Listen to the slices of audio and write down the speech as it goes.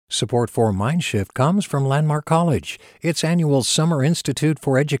Support for Mindshift comes from Landmark College. Its annual Summer Institute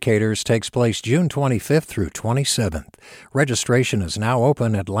for Educators takes place June 25th through 27th. Registration is now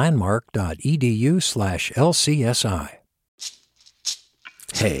open at landmark.edu/LCSI.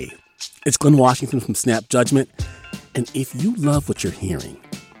 Hey, it's Glenn Washington from Snap Judgment. And if you love what you're hearing,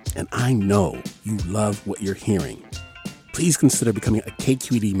 and I know you love what you're hearing, please consider becoming a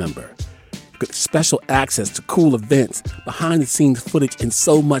KQED member. Get special access to cool events, behind-the-scenes footage, and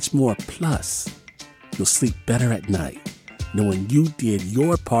so much more. Plus, you'll sleep better at night knowing you did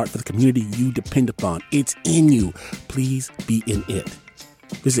your part for the community you depend upon. It's in you. Please be in it.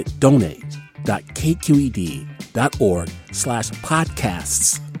 Visit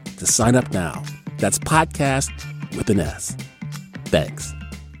donate.kqed.org/podcasts to sign up now. That's podcast with an S. Thanks.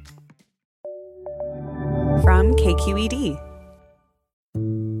 From KQED.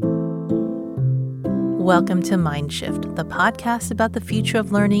 Welcome to Mindshift, the podcast about the future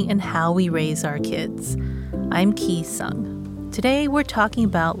of learning and how we raise our kids. I'm Ki Sung. Today we're talking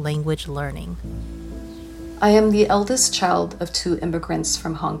about language learning. I am the eldest child of two immigrants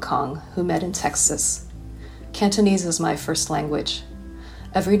from Hong Kong who met in Texas. Cantonese is my first language.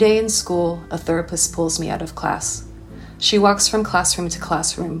 Every day in school, a therapist pulls me out of class. She walks from classroom to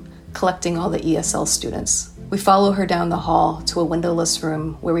classroom, collecting all the ESL students. We follow her down the hall to a windowless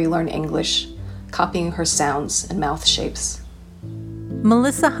room where we learn English, copying her sounds and mouth shapes.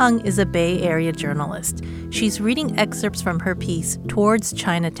 Melissa Hung is a Bay Area journalist. She's reading excerpts from her piece, Towards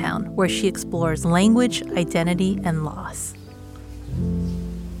Chinatown, where she explores language, identity, and loss.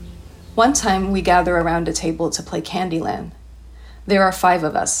 One time, we gather around a table to play Candyland. There are 5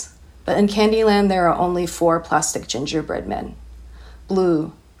 of us, but in Candyland there are only 4 plastic gingerbread men.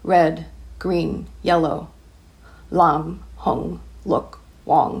 Blue, red, green, yellow. Lam, Hung, Look,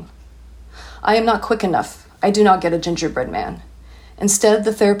 Wong. I am not quick enough. I do not get a gingerbread man. Instead,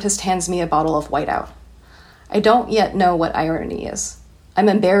 the therapist hands me a bottle of whiteout. I don't yet know what irony is. I'm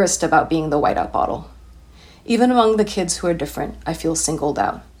embarrassed about being the whiteout bottle. Even among the kids who are different, I feel singled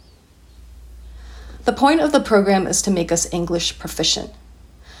out. The point of the program is to make us English proficient.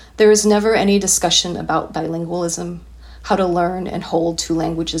 There is never any discussion about bilingualism, how to learn and hold 2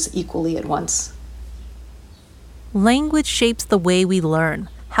 languages equally at once. Language shapes the way we learn,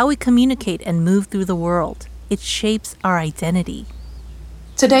 how we communicate and move through the world. It shapes our identity.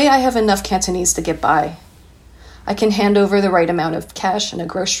 Today I have enough Cantonese to get by. I can hand over the right amount of cash in a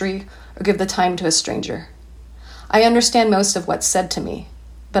grocery or give the time to a stranger. I understand most of what's said to me,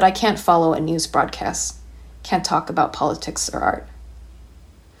 but I can't follow a news broadcast, can't talk about politics or art.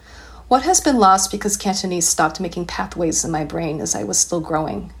 What has been lost because Cantonese stopped making pathways in my brain as I was still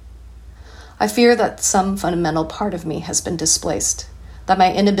growing? I fear that some fundamental part of me has been displaced, that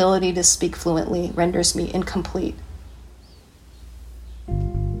my inability to speak fluently renders me incomplete.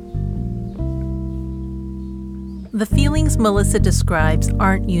 The feelings Melissa describes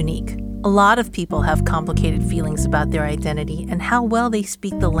aren't unique. A lot of people have complicated feelings about their identity and how well they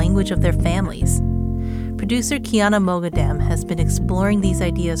speak the language of their families. Producer Kiana Mogadam has been exploring these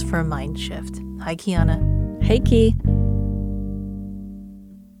ideas for Mindshift. Hi, Kiana. Hey, Ki.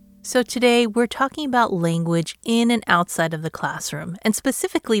 So today, we're talking about language in and outside of the classroom, and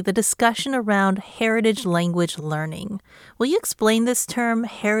specifically the discussion around heritage language learning. Will you explain this term,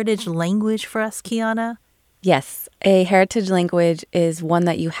 heritage language, for us, Kiana? Yes, a heritage language is one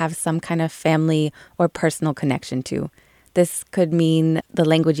that you have some kind of family or personal connection to. This could mean the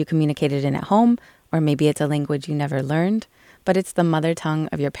language you communicated in at home, or maybe it's a language you never learned, but it's the mother tongue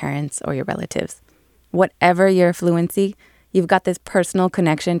of your parents or your relatives. Whatever your fluency, you've got this personal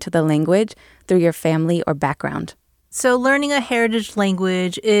connection to the language through your family or background. So learning a heritage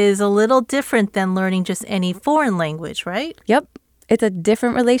language is a little different than learning just any foreign language, right? Yep, it's a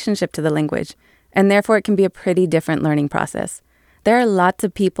different relationship to the language, and therefore it can be a pretty different learning process. There are lots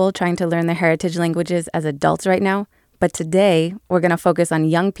of people trying to learn their heritage languages as adults right now, but today we're going to focus on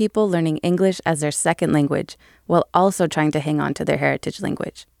young people learning English as their second language while also trying to hang on to their heritage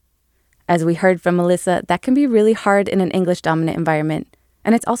language. As we heard from Melissa, that can be really hard in an English-dominant environment,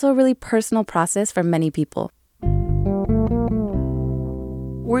 and it's also a really personal process for many people.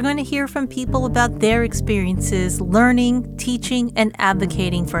 We're going to hear from people about their experiences learning, teaching, and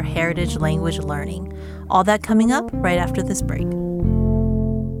advocating for heritage language learning. All that coming up right after this break.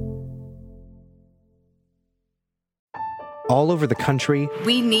 All over the country,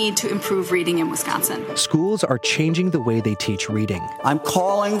 We need to improve reading in Wisconsin. schools are changing the way they teach reading. I'm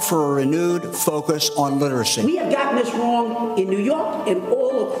calling for a renewed focus on literacy. We have gotten this wrong in New York and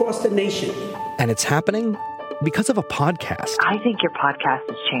all across the nation. And it's happening because of a podcast. I think your podcast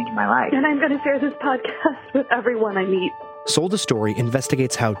has changed my life. And I'm going to share this podcast with everyone I meet. Sold a Story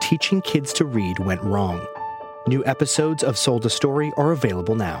investigates how teaching kids to read went wrong. New episodes of Sold a Story are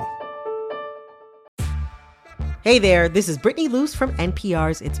available now. Hey there, this is Brittany Luce from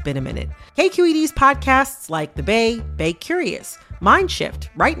NPR's It's Been a Minute. KQED's podcasts like The Bay Curious, Mindshift,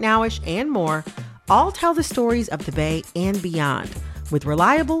 Right Nowish, and more all tell the stories of the Bay and beyond with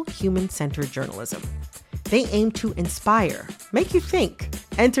reliable, human-centered journalism. They aim to inspire, make you think,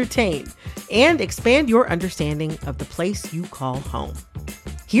 entertain, and expand your understanding of the place you call home.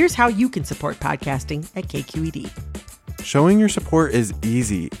 Here's how you can support podcasting at KQED. Showing your support is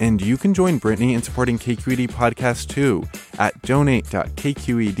easy, and you can join Brittany in supporting KQED Podcast too at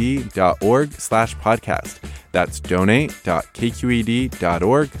donate.kqed.org/podcast. That's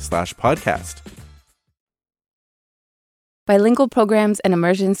donate.kqed.org/podcast. Bilingual programs and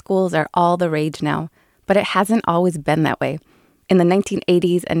immersion schools are all the rage now, but it hasn't always been that way. In the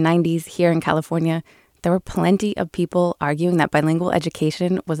 1980s and 90s here in California, there were plenty of people arguing that bilingual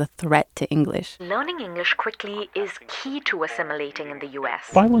education was a threat to English. Learning English quickly is key to assimilating in the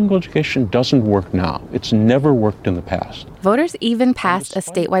U.S. Bilingual education doesn't work now. It's never worked in the past. Voters even passed a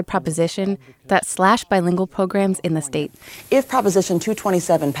statewide proposition that slashed bilingual programs in the state. If Proposition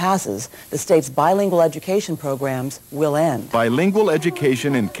 227 passes, the state's bilingual education programs will end. Bilingual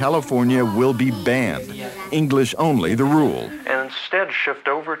education in California will be banned. English only the rule. And instead shift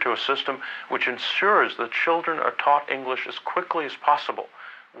over to a system which ensures that children are taught English as quickly as possible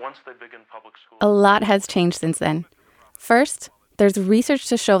once they begin public school. A lot has changed since then. First, there's research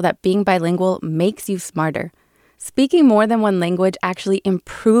to show that being bilingual makes you smarter. Speaking more than one language actually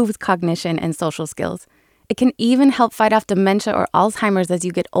improves cognition and social skills. It can even help fight off dementia or Alzheimer's as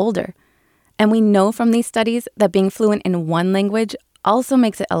you get older. And we know from these studies that being fluent in one language also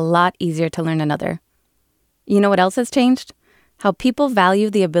makes it a lot easier to learn another. You know what else has changed? How people value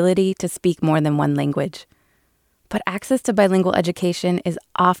the ability to speak more than one language. But access to bilingual education is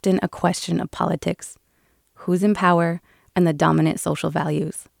often a question of politics, who's in power, and the dominant social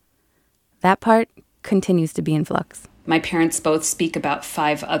values. That part continues to be in flux. My parents both speak about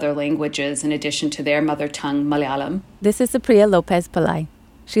 5 other languages in addition to their mother tongue, Malayalam. This is Supriya Lopez Pillai.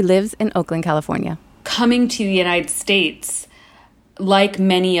 She lives in Oakland, California. Coming to the United States, like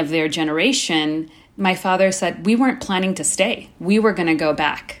many of their generation, my father said we weren't planning to stay. We were going to go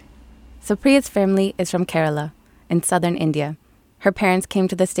back. Supriya's family is from Kerala in southern India. Her parents came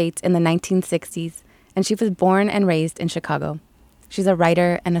to the States in the 1960s, and she was born and raised in Chicago. She's a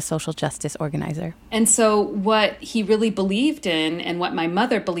writer and a social justice organizer. And so what he really believed in, and what my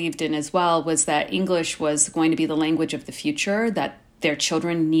mother believed in as well, was that English was going to be the language of the future, that their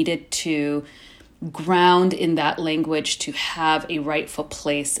children needed to ground in that language to have a rightful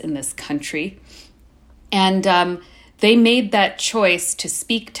place in this country. And they made that choice to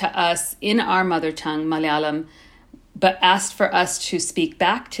speak to us in our mother tongue, Malayalam, but asked for us to speak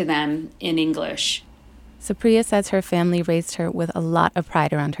back to them in English. Supriya says her family raised her with a lot of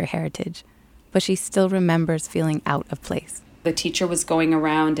pride around her heritage, but she still remembers feeling out of place. The teacher was going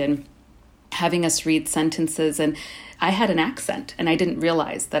around and having us read sentences, and I had an accent, and I didn't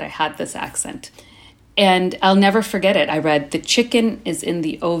realize that I had this accent. And I'll never forget it. I read, "The chicken is in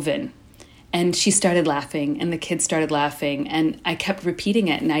the oven." And she started laughing, and the kids started laughing, and I kept repeating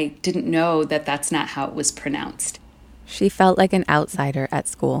it, and I didn't know that that's not how it was pronounced. She felt like an outsider at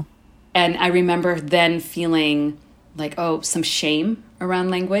school. And I remember then feeling like, some shame around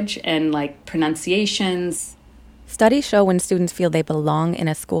language and like pronunciations. Studies show when students feel they belong in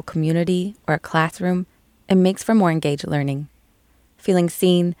a school community or a classroom, it makes for more engaged learning. Feeling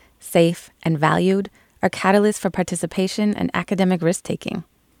seen, safe, and valued are catalysts for participation and academic risk-taking.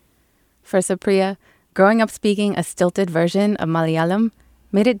 For Supriya, growing up speaking a stilted version of Malayalam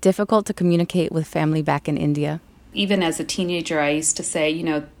made it difficult to communicate with family back in India. Even as a teenager, I used to say,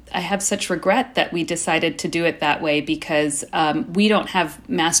 I have such regret that we decided to do it that way because we don't have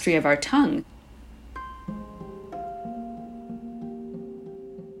mastery of our tongue.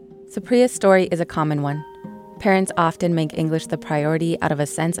 Supriya's story is a common one. Parents often make English the priority out of a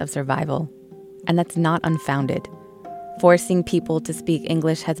sense of survival, and that's not unfounded. Forcing people to speak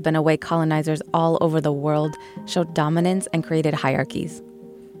English has been a way colonizers all over the world showed dominance and created hierarchies.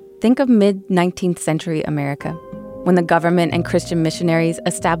 Think of mid-19th century America, when the government and Christian missionaries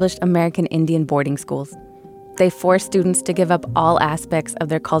established American Indian boarding schools. They forced students to give up all aspects of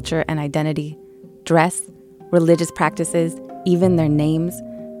their culture and identity, dress, religious practices, even their names.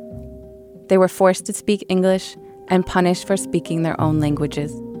 They were forced to speak English and punished for speaking their own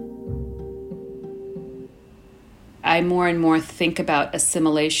languages. I more and more think about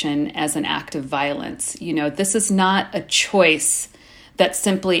assimilation as an act of violence. This is not a choice that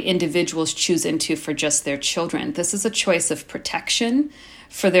simply individuals choose into for just their children. This is a choice of protection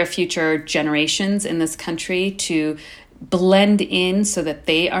for their future generations in this country, to blend in so that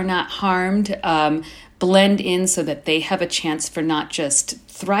they are not harmed, blend in so that they have a chance for not just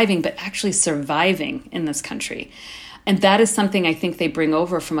thriving, but actually surviving in this country. And that is something I think they bring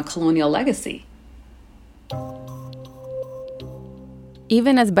over from a colonial legacy.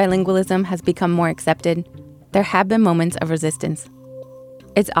 Even as bilingualism has become more accepted, there have been moments of resistance.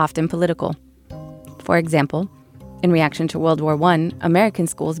 It's often political. For example, in reaction to World War I, American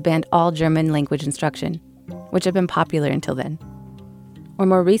schools banned all German language instruction, which had been popular until then. Or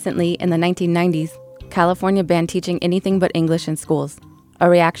more recently, in the 1990s, California banned teaching anything but English in schools, a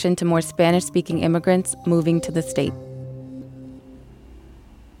reaction to more Spanish-speaking immigrants moving to the state.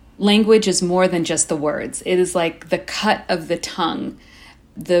 Language is more than just the words. It is like the cut of the tongue,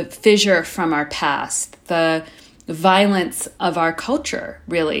 the fissure from our past, the violence of our culture,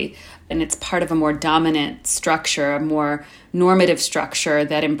 really. And it's part of a more dominant structure, a more normative structure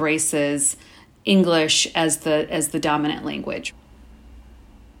that embraces English as the dominant language.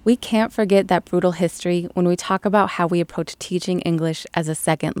 We can't forget that brutal history when we talk about how we approach teaching English as a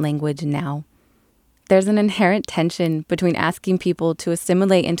second language now. There's an inherent tension between asking people to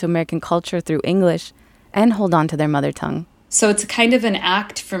assimilate into American culture through English and hold on to their mother tongue. So it's kind of an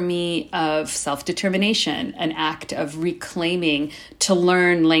act for me of self-determination, an act of reclaiming to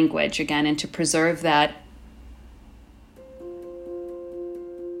learn language again and to preserve that.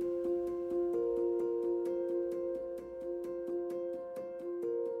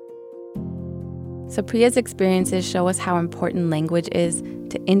 Supriya's experiences show us how important language is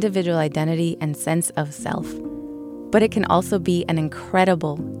to individual identity and sense of self. But it can also be an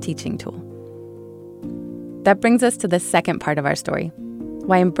incredible teaching tool. That brings us to the second part of our story,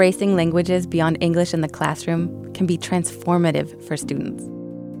 why embracing languages beyond English in the classroom can be transformative for students.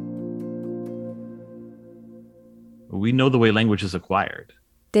 We know the way language is acquired.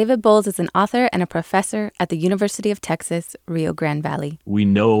 David Bowles is an author and a professor at the University of Texas, Rio Grande Valley. We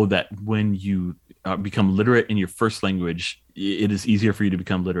know that when you become literate in your first language, it is easier for you to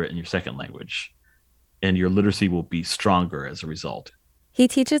become literate in your second language, and your literacy will be stronger as a result. He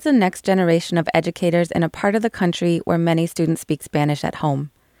teaches the next generation of educators in a part of the country where many students speak Spanish at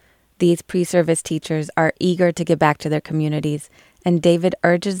home. These pre-service teachers are eager to get back to their communities, and David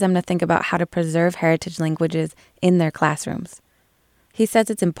urges them to think about how to preserve heritage languages in their classrooms. He says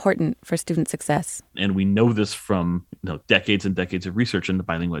it's important for student success. And we know this from decades and decades of research into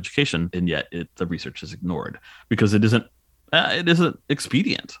bilingual education, and yet the research is ignored because it isn't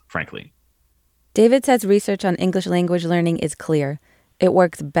expedient, frankly. David says research on English language learning is clear. It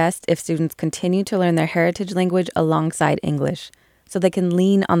works best if students continue to learn their heritage language alongside English, so they can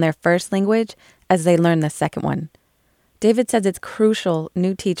lean on their first language as they learn the second one. David says it's crucial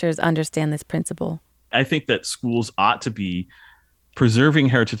new teachers understand this principle. I think that schools ought to be preserving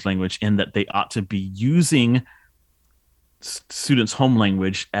heritage language, and that they ought to be using students' home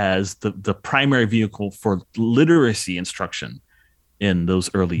language as the primary vehicle for literacy instruction in those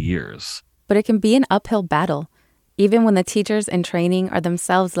early years. But it can be an uphill battle, even when the teachers in training are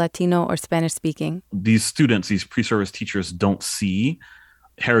themselves Latino or Spanish speaking. These students, these pre-service teachers, don't see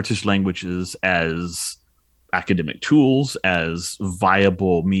heritage languages as academic tools, as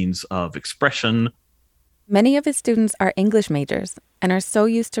viable means of expression. Many of his students are English majors and are so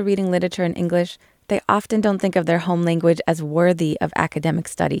used to reading literature in English, they often don't think of their home language as worthy of academic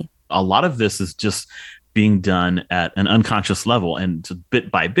study. A lot of this is just being done at an unconscious level, and bit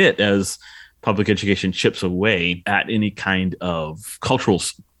by bit, as public education chips away at any kind of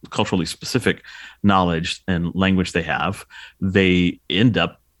culturally specific knowledge and language they have, they end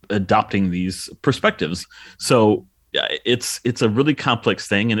up adopting these perspectives. So it's a really complex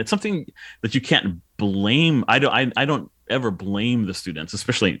thing, and it's something that you can't blame. I don't ever blame the students,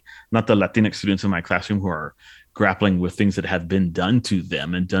 especially not the Latinx students in my classroom who are grappling with things that have been done to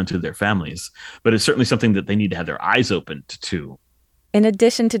them and done to their families. But it's certainly something that they need to have their eyes opened to. In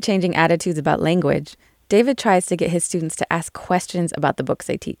addition to changing attitudes about language, David tries to get his students to ask questions about the books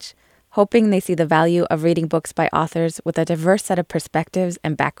they teach, hoping they see the value of reading books by authors with a diverse set of perspectives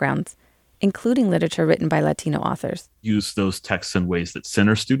and backgrounds, including literature written by Latino authors. Use those texts in ways that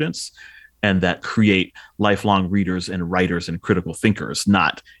center students and that create lifelong readers and writers and critical thinkers,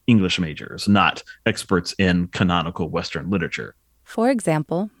 not English majors, not experts in canonical Western literature. For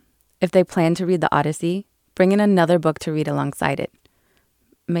example, if they plan to read the Odyssey, bring in another book to read alongside it.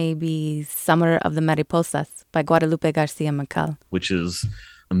 Maybe Summer of the Mariposas by Guadalupe Garcia Macal, which is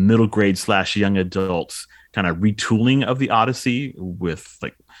a middle grade / young adults kind of retooling of the Odyssey with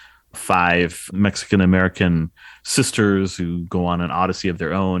like 5 Mexican-American sisters who go on an odyssey of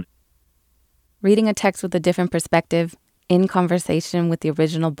their own. Reading a text with a different perspective, in conversation with the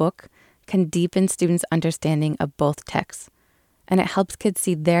original book, can deepen students' understanding of both texts, and it helps kids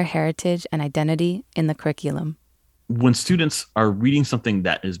see their heritage and identity in the curriculum. When students are reading something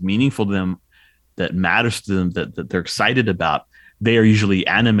that is meaningful to them, that matters to them, that they're excited about, they are usually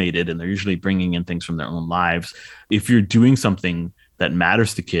animated and they're usually bringing in things from their own lives. If you're doing something that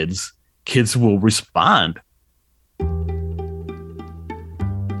matters to kids, kids will respond.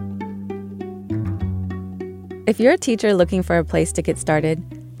 If you're a teacher looking for a place to get started,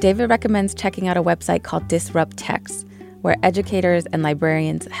 David recommends checking out a website called Disrupt Text, where educators and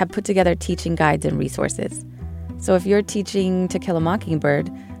librarians have put together teaching guides and resources. So if you're teaching To Kill a Mockingbird,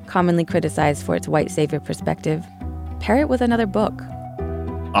 commonly criticized for its white savior perspective, pair it with another book.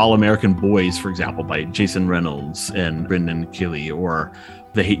 All American Boys, for example, by Jason Reynolds and Brendan Kelly, or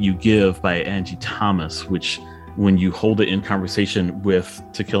The Hate U Give by Angie Thomas, which, when you hold it in conversation with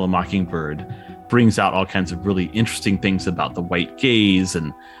To Kill a Mockingbird, brings out all kinds of really interesting things about the white gaze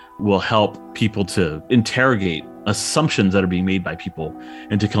and will help people to interrogate assumptions that are being made by people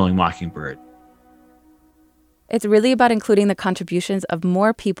in To Kill a Mockingbird. It's really about including the contributions of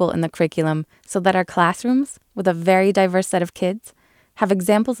more people in the curriculum so that our classrooms, with a very diverse set of kids, have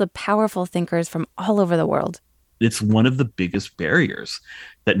examples of powerful thinkers from all over the world. It's one of the biggest barriers,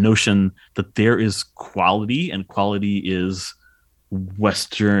 that notion that there is quality, and quality is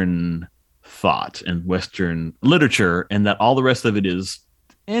Western thought and Western literature, and that all the rest of it is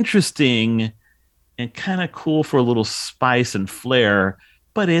interesting and kind of cool for a little spice and flair,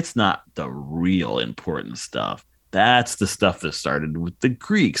 but it's not the real important stuff. That's the stuff that started with the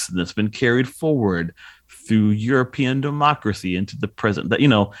Greeks and that's been carried forward through European democracy into the present.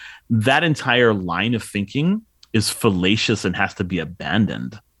 That entire line of thinking is fallacious and has to be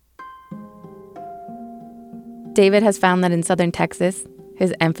abandoned. David has found that in Southern Texas,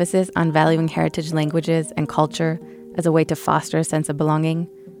 his emphasis on valuing heritage languages and culture as a way to foster a sense of belonging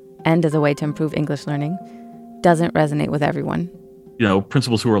and as a way to improve English learning doesn't resonate with everyone.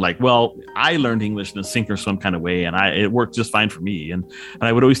 Principals who are like, well, I learned English in a sink or swim kind of way, and it worked just fine for me. And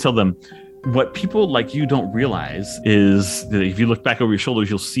I would always tell them, what people like you don't realize is that if you look back over your shoulders,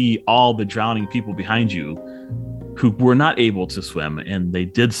 you'll see all the drowning people behind you who were not able to swim, and they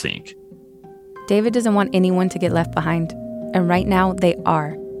did sink. David doesn't want anyone to get left behind, and right now they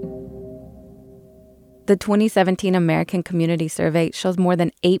are. The 2017 American Community Survey shows more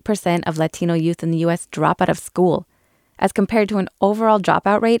than 8% of Latino youth in the U.S. drop out of school, as compared to an overall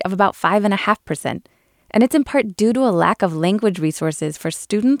dropout rate of about 5.5%. And it's in part due to a lack of language resources for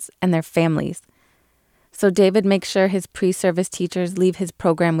students and their families. So David makes sure his pre-service teachers leave his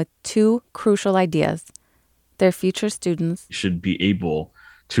program with 2 crucial ideas. Their future students should be able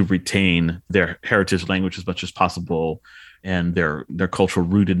to retain their heritage language as much as possible, and their cultural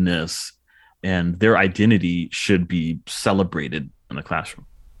rootedness, and their identity should be celebrated in the classroom.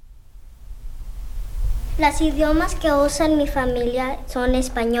 Los idiomas que usan mi familia son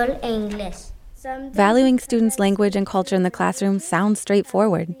español e inglés. Valuing students' language and culture in the classroom sounds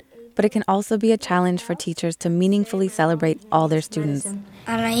straightforward, but it can also be a challenge for teachers to meaningfully celebrate all their students.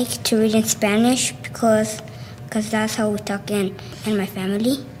 I like to read in Spanish because that's how we talk in my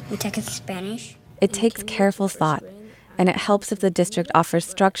family. We talk in Spanish. It takes careful thought, and it helps if the district offers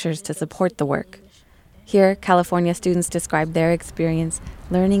structures to support the work. Here, California students describe their experience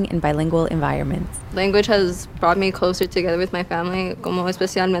learning in bilingual environments. Language has brought me closer together with my family, como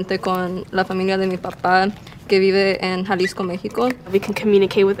especialmente con la familia de mi papá, que vive en Jalisco, Mexico. We can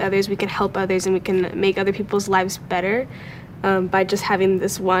communicate with others, we can help others, and we can make other people's lives better by just having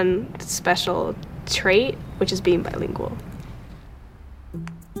this one special trait, which is being bilingual.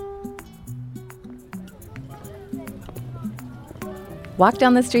 Walk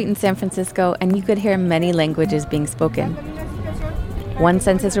down the street in San Francisco and you could hear many languages being spoken. One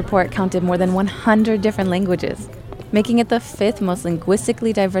census report counted more than 100 different languages, making it the 5th most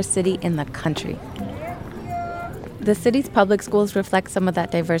linguistically diverse city in the country. The city's public schools reflect some of that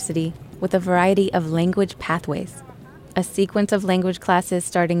diversity with a variety of language pathways, a sequence of language classes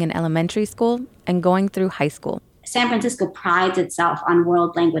starting in elementary school and going through high school. San Francisco prides itself on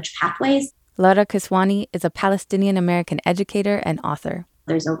world language pathways. Laura Kiswani is a Palestinian-American educator and author.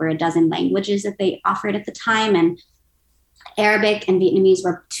 There's over a dozen languages that they offered at the time, and Arabic and Vietnamese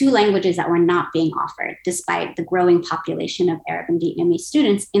were 2 languages that were not being offered, despite the growing population of Arab and Vietnamese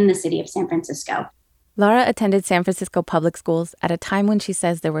students in the city of San Francisco. Laura attended San Francisco public schools at a time when she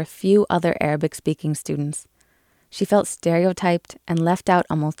says there were few other Arabic-speaking students. She felt stereotyped and left out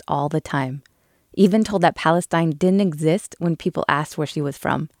almost all the time, even told that Palestine didn't exist when people asked where she was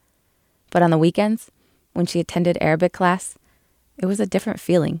from. But on the weekends, when she attended Arabic class, it was a different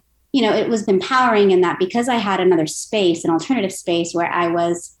feeling. You know, it was empowering in that because I had another space, an alternative space where I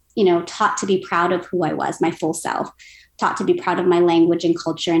was, taught to be proud of who I was, my full self, taught to be proud of my language and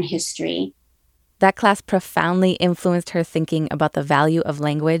culture and history. That class profoundly influenced her thinking about the value of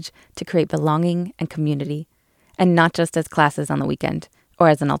language to create belonging and community, and not just as classes on the weekend or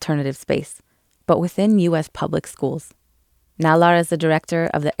as an alternative space, but within U.S. public schools. Now Lara is the director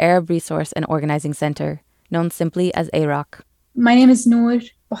of the Arab Resource and Organizing Center, known simply as AROC. My name is Noor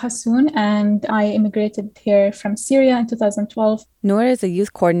Bouhassoun, and I immigrated here from Syria in 2012. Noor is a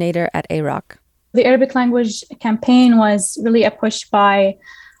youth coordinator at AROC. The Arabic language campaign was really a push by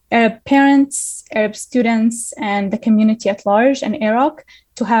Arab parents, Arab students, and the community at large in Iraq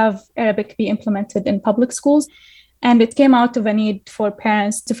to have Arabic be implemented in public schools. And it came out of a need for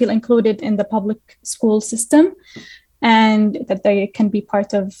parents to feel included in the public school system and that they can be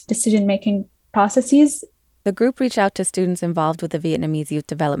part of decision-making processes. The group reached out to students involved with the Vietnamese Youth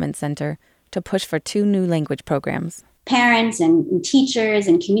Development Center to push for 2 new language programs. Parents and teachers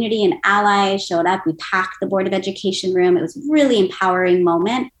and community and allies showed up. We packed the Board of Education room. It was a really empowering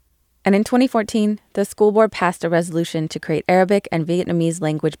moment. And in 2014, the school board passed a resolution to create Arabic and Vietnamese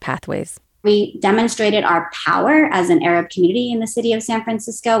language pathways. We demonstrated our power as an Arab community in the city of San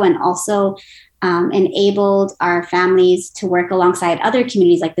Francisco and also enabled our families to work alongside other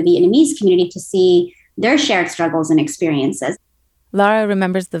communities like the Vietnamese community to see their shared struggles and experiences. Lara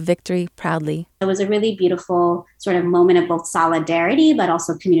remembers the victory proudly. It was a really beautiful sort of moment of both solidarity, but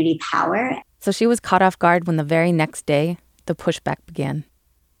also community power. So she was caught off guard when the very next day, the pushback began.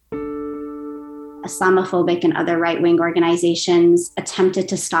 Islamophobic and other right-wing organizations attempted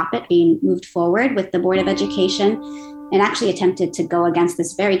to stop it being moved forward with the Board of Education and actually attempted to go against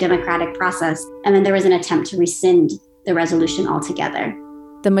this very democratic process. And then there was an attempt to rescind the resolution altogether.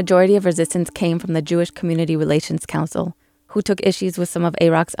 The majority of resistance came from the Jewish Community Relations Council, who took issues with some of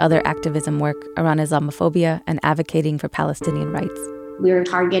AROC's other activism work around Islamophobia and advocating for Palestinian rights. We were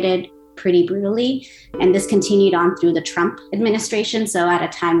targeted pretty brutally, and this continued on through the Trump administration. So at a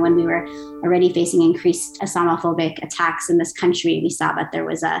time when we were already facing increased Islamophobic attacks in this country, we saw that there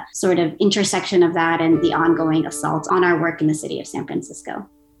was a sort of intersection of that and the ongoing assault on our work in the city of San Francisco.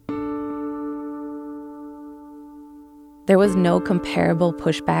 There was no comparable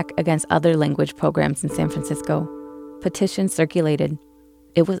pushback against other language programs in San Francisco. Petitions circulated.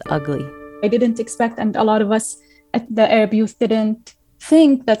 It was ugly. I didn't expect, and a lot of us at the Arab Youth didn't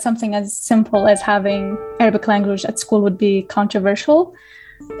think that something as simple as having Arabic language at school would be controversial.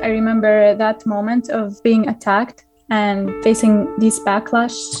 I remember that moment of being attacked and facing these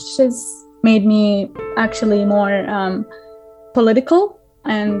backlashes made me actually more political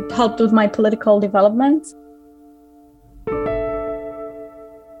and helped with my political development.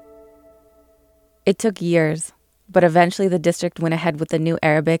 It took years, but eventually the district went ahead with the new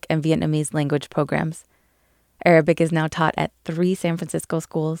Arabic and Vietnamese language programs. Arabic is now taught at 3 San Francisco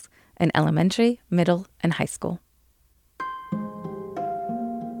schools in elementary, middle, and high school.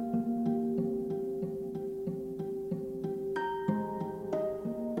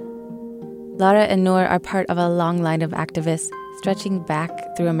 Lara and Noor are part of a long line of activists stretching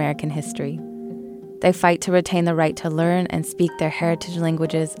back through American history. They fight to retain the right to learn and speak their heritage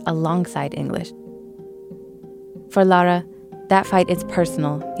languages alongside English. For Lara, that fight is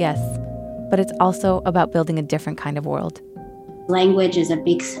personal, yes, but it's also about building a different kind of world. Language is a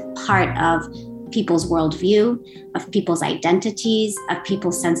big part of people's worldview, of people's identities, of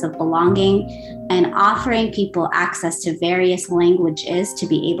people's sense of belonging, and offering people access to various languages to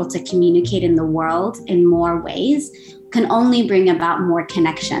be able to communicate in the world in more ways can only bring about more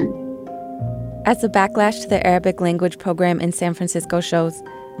connection. As the backlash to the Arabic language program in San Francisco shows,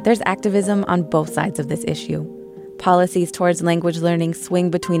 there's activism on both sides of this issue. Policies towards language learning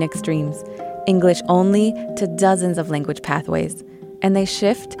swing between extremes, English only to dozens of language pathways, and they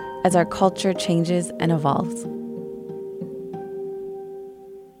shift as our culture changes and evolves.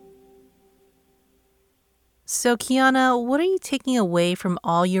 So, Kiana, what are you taking away from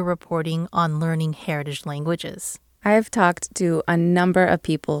all your reporting on learning heritage languages? I have talked to a number of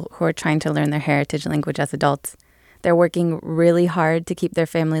people who are trying to learn their heritage language as adults. They're working really hard to keep their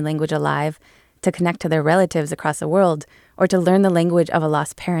family language alive, to connect to their relatives across the world, or to learn the language of a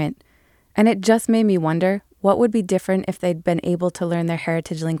lost parent. And it just made me wonder what would be different if they'd been able to learn their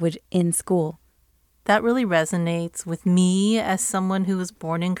heritage language in school. That really resonates with me as someone who was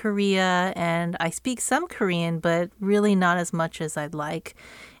born in Korea, and I speak some Korean, but really not as much as I'd like.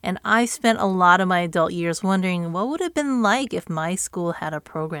 And I spent a lot of my adult years wondering what would it have been like if my school had a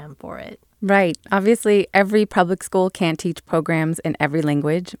program for it. Right. Obviously, every public school can't teach programs in every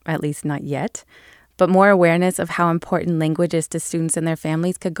language, at least not yet. But more awareness of how important language is to students and their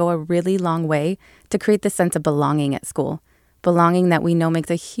families could go a really long way to create the sense of belonging at school. Belonging that we know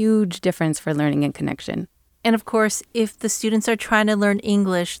makes a huge difference for learning and connection. And of course, if the students are trying to learn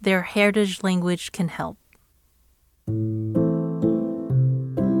English, their heritage language can help.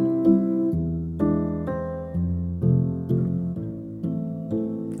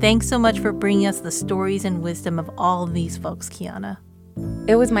 Thanks so much for bringing us the stories and wisdom of all of these folks, Kiana.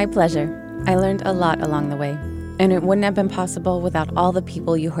 It was my pleasure. I learned a lot along the way, and it wouldn't have been possible without all the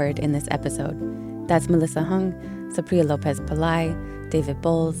people you heard in this episode. That's Melissa Hung, Supriya Lopez Pillai, David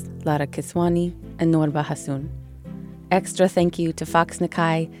Bowles, Lara Kiswani, and Norba Hassoun. Extra thank you to Fox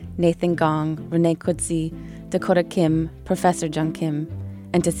Nakai, Nathan Gong, Renee Kutsi, Dakota Kim, Professor Jung Kim,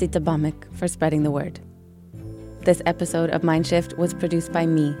 and to Sita Bamik for spreading the word. This episode of Mindshift was produced by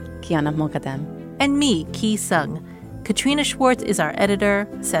me, Kiana Mokadem. And me, Ki Sung. Katrina Schwartz is our editor,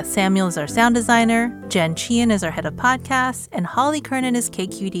 Seth Samuel is our sound designer, Jen Chien is our head of podcasts, and Holly Kernan is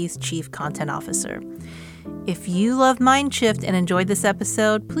KQED's chief content officer. If you love Mindshift and enjoyed this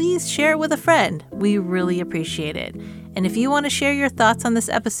episode, please share it with a friend. We really appreciate it. And if you want to share your thoughts on this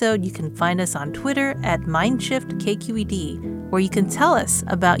episode, you can find us on Twitter at MindshiftKQED, where you can tell us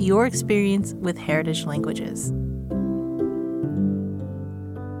about your experience with heritage languages.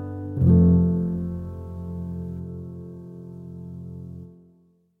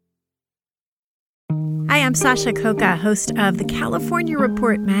 Hi, I'm Sasha Khokha, host of the California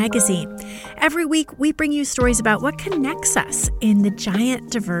Report magazine. Every week, we bring you stories about what connects us in the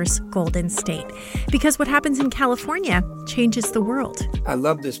giant, diverse Golden State. Because what happens in California changes the world. I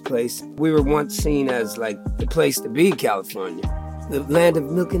love this place. We were once seen as like the place to be, California. The land of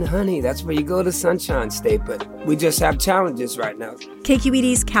milk and honey. That's where you go to Sunshine State. But we just have challenges right now.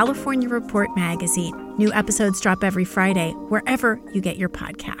 KQED's California Report magazine. New episodes drop every Friday, wherever you get your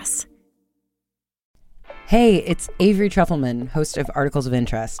podcasts. Hey, it's Avery Trufelman, host of Articles of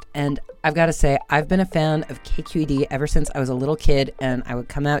Interest, and I've got to say, I've been a fan of KQED ever since I was a little kid, and I would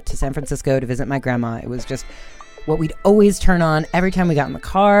come out to San Francisco to visit my grandma. It was just what we'd always turn on every time we got in the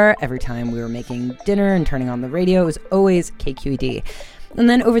car, every time we were making dinner and turning on the radio. It was always KQED. And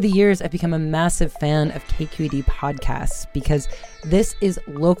then over the years, I've become a massive fan of KQED podcasts because this is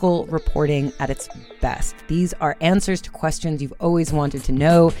local reporting at its best. These are answers to questions you've always wanted to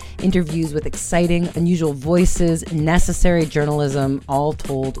know, interviews with exciting, unusual voices, necessary journalism, all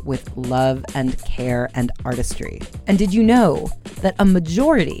told with love and care and artistry. And did you know that a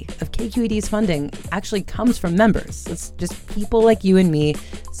majority of KQED's funding actually comes from members? It's just people like you and me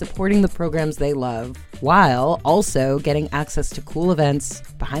supporting the programs they love, while also getting access to cool events,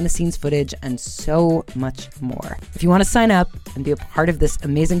 behind-the-scenes footage, and so much more. If you want to sign up and be a part of this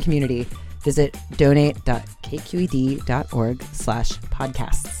amazing community, visit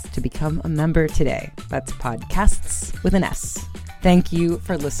donate.kqed.org/podcasts to become a member today. That's podcasts with an S. Thank you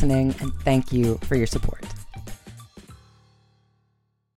for listening, and thank you for your support.